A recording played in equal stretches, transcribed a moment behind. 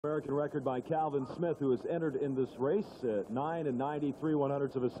American record by Calvin Smith, who has entered in this race at 9 93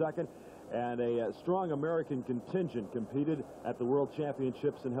 100ths of a second, and a strong American contingent competed at the World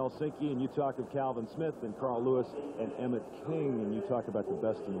Championships in Helsinki. And you talk of Calvin Smith and Carl Lewis and Emmit King, and you talk about the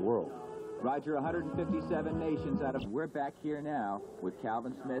best in the world. Roger, 157 nations out of... We're back here now with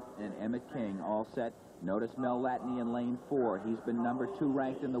Calvin Smith and Emmit King all set. Notice Mel Lattany in lane 4. He's been number 2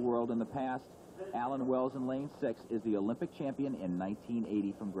 ranked in the world in the past. Allan Wells in lane 6 is the Olympic champion in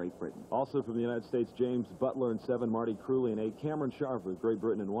 1980 from Great Britain. Also from the United States, James Butler in 7, Marty Krulee in 8, Cameron Sharp of Great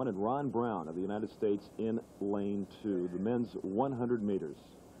Britain in 1, and Ron Brown of the United States in lane 2, the men's 100 meters.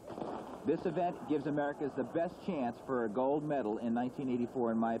 This event gives America the best chance for a gold medal in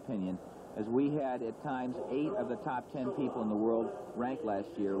 1984, in my opinion, as we had at times 8 of the top 10 people in the world ranked last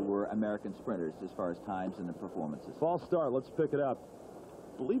year were American sprinters as far as times and the performances. False start, let's pick it up.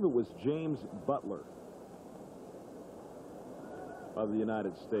 I believe it was James Butler of the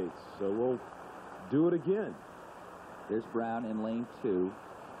United States. So we'll do it again. There's Brown in lane 2.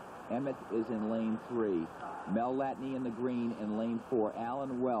 Emmett is in lane 3. Mel Lattany in the green in lane 4.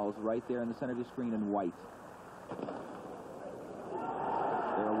 Allan Wells right there in the center of the screen in white.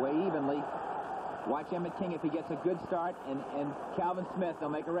 They're away evenly. Watch Emmit King if he gets a good start, and Calvin Smith, they'll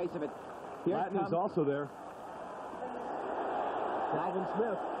make a race of it. Lattany's also there. Calvin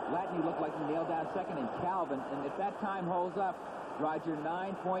Smith. Lattany looked like he nailed down second, and Calvin, and if that time holds up, Roger,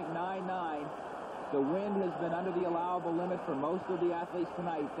 9.99. The wind has been under the allowable limit for most of the athletes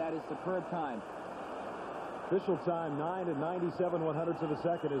tonight. That is superb time. Official time, 9 97 100ths of a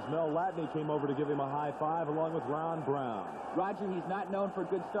second, as Mel Lattany came over to give him a high five along with Ron Brown. Roger, he's not known for a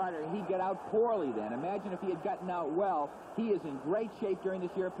good starter. He got out poorly then. Imagine if he had gotten out well. He is in great shape during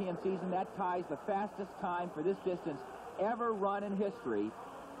this European season. That ties the fastest time for this distance ever run in history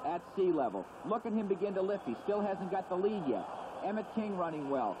at sea level. Look at him begin to lift. He still hasn't got the lead yet. Emmit King running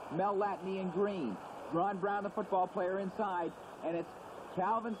well. Mel Lattany in green. Ron Brown, the football player, inside. And it's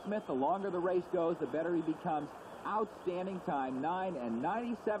Calvin Smith. The longer the race goes, the better he becomes. Outstanding time, 9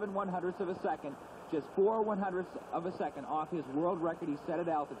 97 100ths of a second. Just 4 100ths of a second off his world record he set at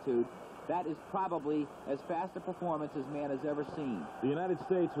altitude. That is probably as fast a performance as man has ever seen. The United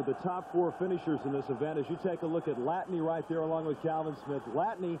States with the top 4 finishers in this event. As you take a look at Lattany right there along with Calvin Smith.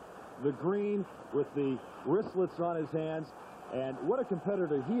 Lattany, the green with the wristlets on his hands. And what a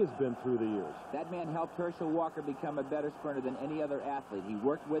competitor he has been through the years. That man helped Herschel Walker become a better sprinter than any other athlete. He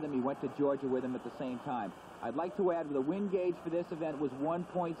worked with him. He went to Georgia with him at the same time. I'd like to add the wind gauge for this event was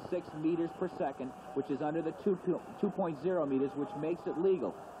 1.6 meters per second, which is under the 2.0 meters, which makes it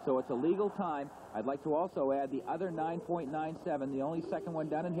legal. So it's a legal time. I'd like to also add the other 9.97, the only second one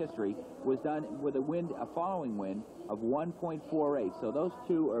done in history, was done with a following wind of 1.48. So those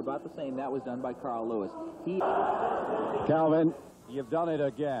two are about the same. That was done by Carl Lewis. Calvin, you've done it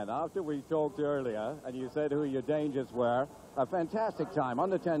again. After we talked earlier, and you said who your dangers were, a fantastic time.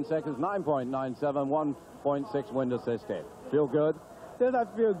 Under 10 seconds, 9.97, 1.6 wind assisted. Feel good? Yes, I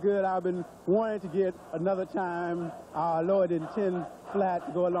feel good. I've been wanting to get another time lower than 10 flat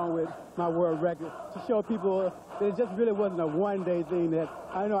to go along with my world record, to show people that it just really wasn't a one-day thing, that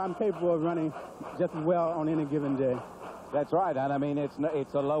I know I'm capable of running just as well on any given day. That's right, and I mean, it's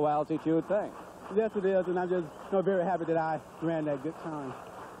a low-altitude thing. Yes, it is, and I'm just very happy that I ran that good time.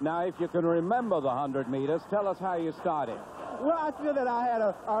 Now, if you can remember the 100 meters, tell us how you started. Well, I feel that I had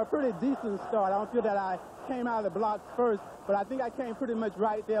a pretty decent start. I don't feel that I came out of the blocks first, but I think I came pretty much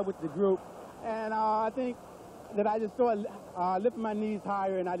right there with the group. And I think that I just started lifting my knees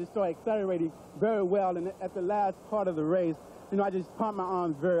higher, and I just started accelerating very well. And at the last part of the race, I just pumped my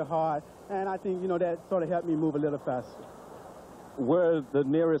arms very hard. And I think, that sort of helped me move a little faster. Were the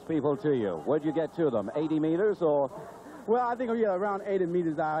nearest people to you? Where'd you get to them? 80 meters or? Well, I think around 80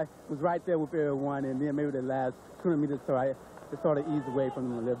 meters, I was right there with everyone, and then maybe the last 20 meters, so I just sort of eased away from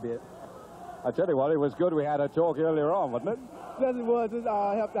them a little bit. I tell you what, it was good we had a talk earlier on, wasn't it? Yes, it was. It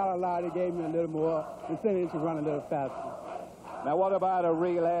helped out a lot. It gave me a little more incentive to run a little faster. Now, what about a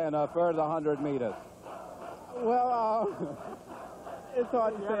relay and a further 100 meters? Well, it's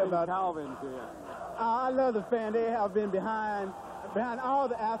hard to say about Calvin here. I love the fan. They have been behind all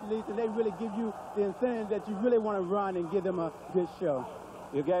the athletes, and they really give you the incentive that you really want to run and give them a good show.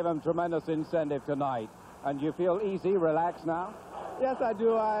 You gave them tremendous incentive tonight, and you feel easy, relaxed now? Yes, I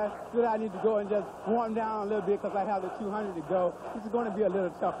do. I feel I need to go and just warm down a little bit because I have the 200 to go. This is going to be a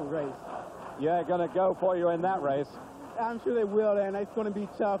little tougher race. Yeah, going to go for you in that race. I'm sure they will, and it's going to be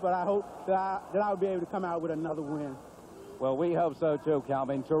tough, but I hope that I'll be able to come out with another win. Well, we hope so too,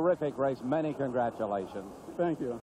 Calvin. Terrific race. Many congratulations. Thank you.